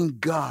amazing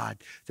God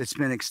that's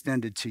been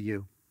extended to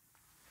you.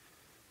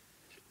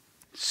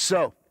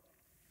 So,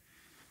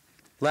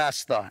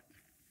 last thought.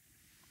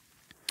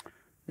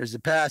 There's a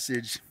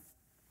passage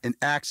in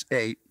Acts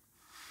 8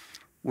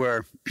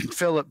 where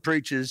Philip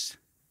preaches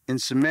in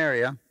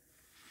Samaria,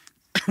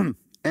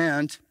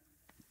 and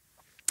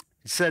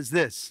it says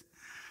this: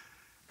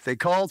 they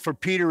called for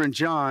Peter and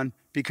John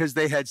because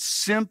they had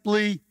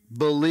simply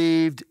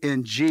believed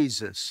in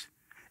Jesus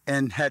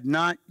and had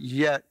not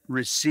yet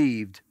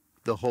received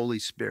the Holy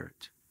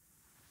Spirit.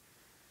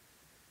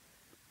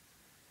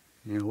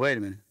 Wait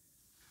a minute.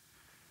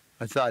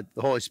 I thought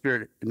the Holy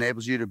Spirit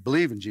enables you to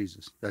believe in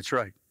Jesus. That's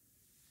right.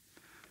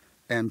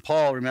 And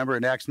Paul, remember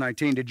in Acts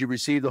 19, did you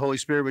receive the Holy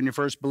Spirit when you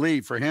first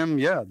believed? For him,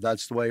 yeah,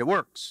 that's the way it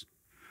works.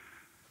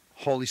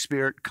 Holy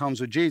Spirit comes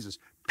with Jesus.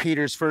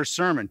 Peter's first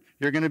sermon,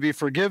 you're going to be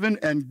forgiven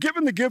and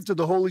given the gift of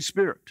the Holy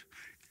Spirit.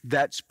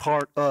 That's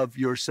part of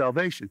your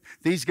salvation.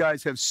 These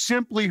guys have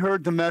simply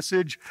heard the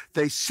message.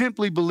 They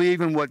simply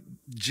believe in what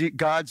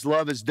God's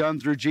love has done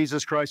through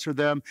Jesus Christ for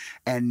them.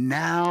 And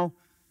now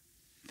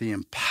the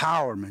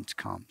empowerment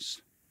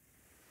comes.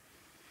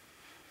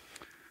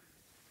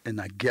 And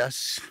I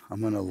guess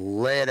I'm going to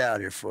lay it out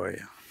here for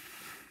you.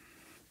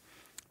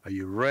 Are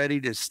you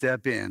ready to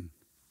step in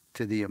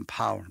to the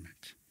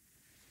empowerment?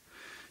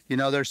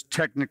 There's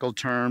technical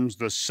terms,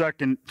 the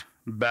second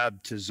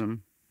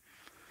baptism.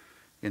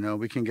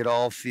 We can get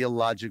all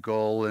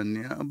theological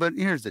but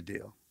here's the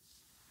deal.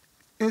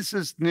 This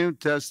is New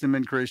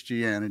Testament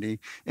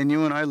Christianity, and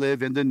you and I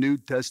live in the New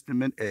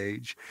Testament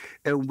age,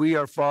 and we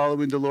are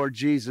following the Lord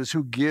Jesus,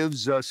 who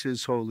gives us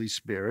his Holy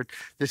Spirit.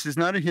 This is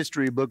not a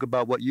history book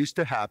about what used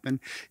to happen.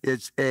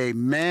 It's a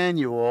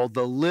manual,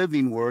 the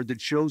living word,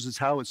 that shows us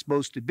how it's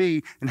supposed to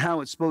be, and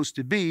how it's supposed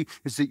to be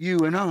is that you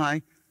and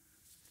I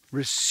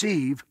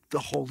receive the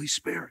Holy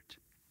Spirit.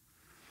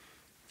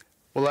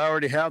 Well, I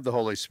already have the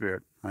Holy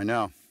Spirit. I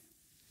know,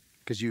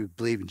 because you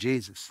believe in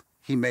Jesus.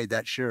 He made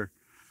that sure.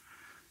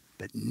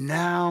 But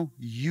now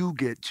you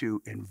get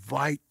to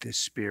invite the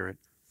Spirit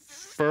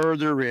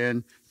further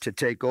in to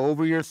take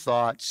over your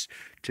thoughts,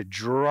 to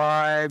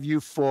drive you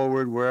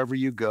forward wherever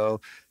you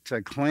go,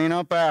 to clean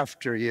up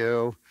after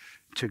you,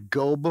 to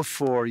go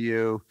before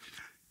you,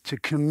 to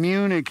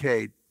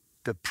communicate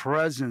the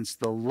presence,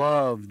 the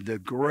love, the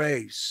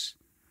grace.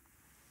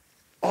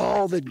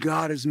 All that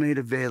God has made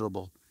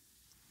available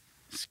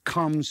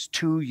comes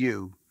to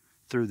you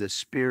through the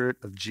Spirit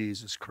of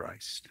Jesus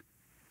Christ.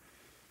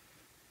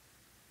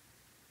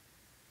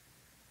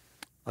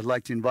 I'd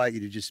like to invite you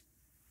to just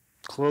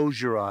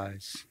close your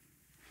eyes.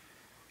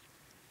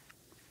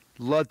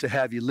 Love to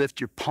have you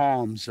lift your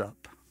palms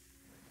up.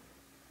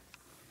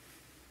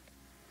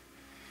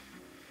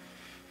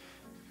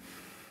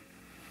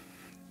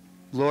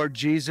 Lord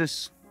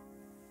Jesus,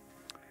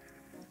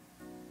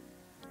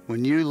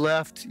 when you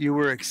left, you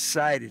were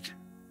excited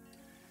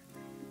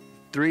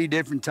 3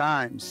 different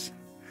times.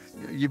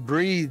 You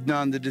breathed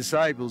on the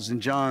disciples in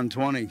John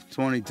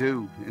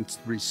 20:22 and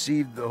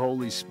received the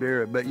Holy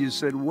Spirit. But you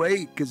said,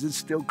 wait, because it's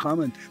still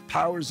coming.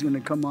 Power's going to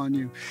come on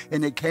you.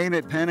 And it came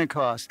at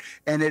Pentecost,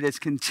 and it has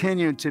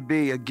continued to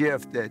be a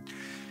gift that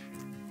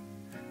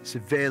is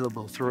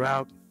available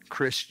throughout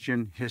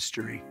Christian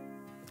history.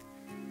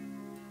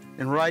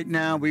 And right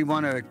now, we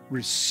want to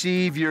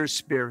receive your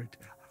Spirit.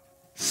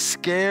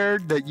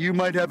 Scared that you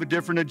might have a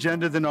different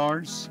agenda than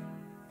ours.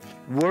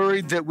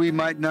 Worried that we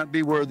might not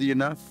be worthy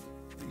enough.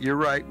 You're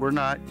right, we're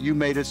not. You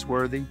made us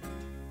worthy.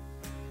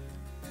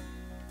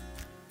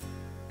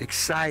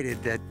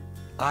 Excited that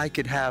I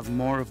could have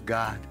more of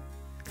God.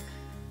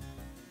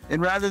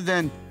 And rather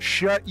than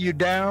shut you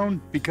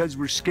down because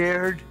we're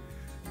scared,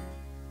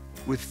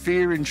 with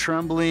fear and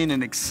trembling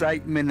and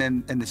excitement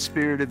and the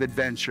spirit of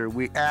adventure,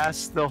 we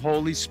ask the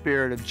Holy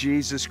Spirit of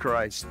Jesus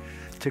Christ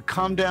to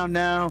come down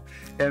now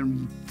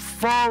and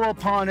fall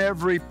upon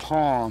every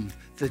palm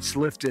that's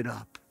lifted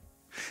up.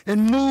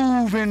 And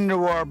move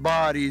into our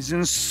bodies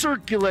and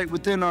circulate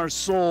within our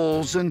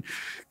souls and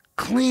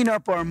clean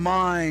up our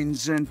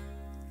minds and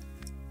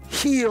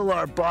heal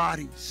our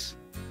bodies.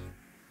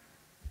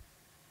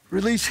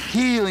 Release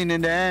healing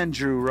into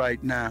Andrew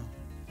right now.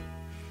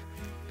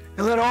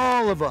 And let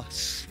all of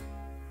us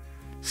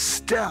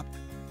step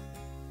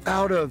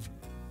out of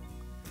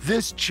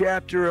this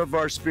chapter of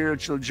our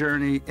spiritual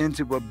journey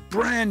into a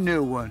brand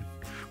new one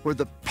where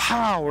the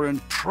power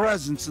and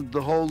presence of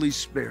the Holy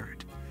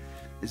Spirit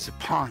is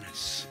upon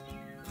us.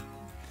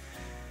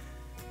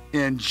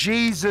 In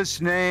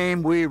Jesus'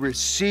 name, we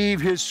receive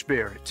his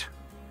Spirit.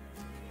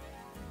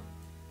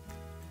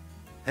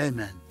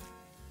 Amen.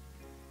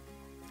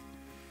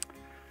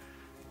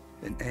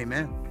 And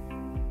amen.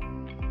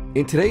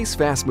 In today's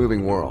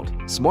fast-moving world,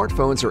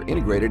 smartphones are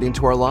integrated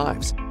into our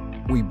lives.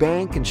 We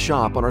bank and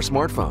shop on our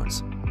smartphones,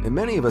 and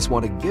many of us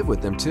want to give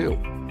with them too.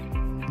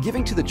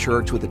 Giving to the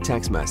church with a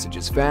text message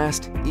is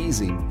fast,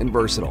 easy, and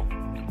versatile.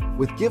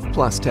 With Give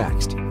Plus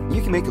Text,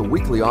 you can make a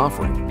weekly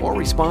offering or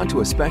respond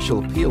to a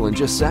special appeal in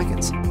just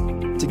seconds.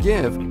 To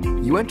give,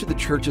 you enter the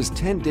church's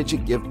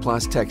 10-digit Give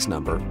Plus text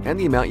number and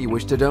the amount you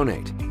wish to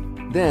donate.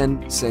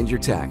 Then send your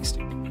text.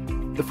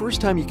 The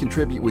first time you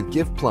contribute with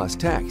Give Plus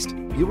Text,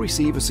 you'll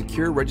receive a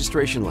secure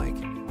registration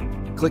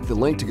link. Click the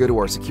link to go to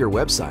our secure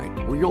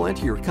website where you'll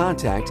enter your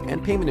contact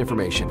and payment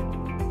information.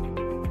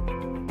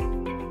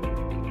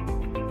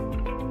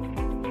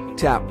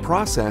 Tap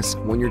Process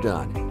when you're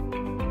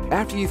done.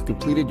 After you've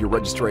completed your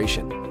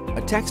registration,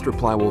 a text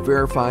reply will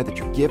verify that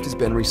your gift has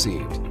been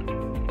received.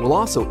 We'll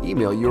also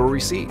email you a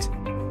receipt.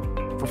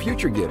 For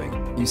future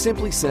giving, you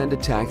simply send a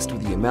text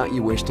with the amount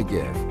you wish to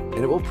give, and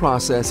it will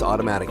process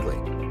automatically.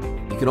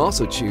 You can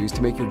also choose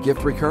to make your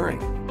gift recurring.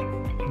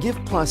 Give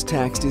Plus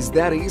Text is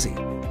that easy.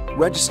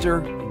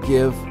 Register,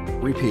 give,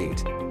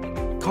 repeat.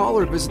 Call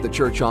or visit the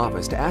church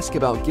office to ask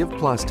about Give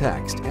Plus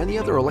Text and the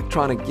other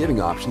electronic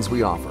giving options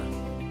we offer.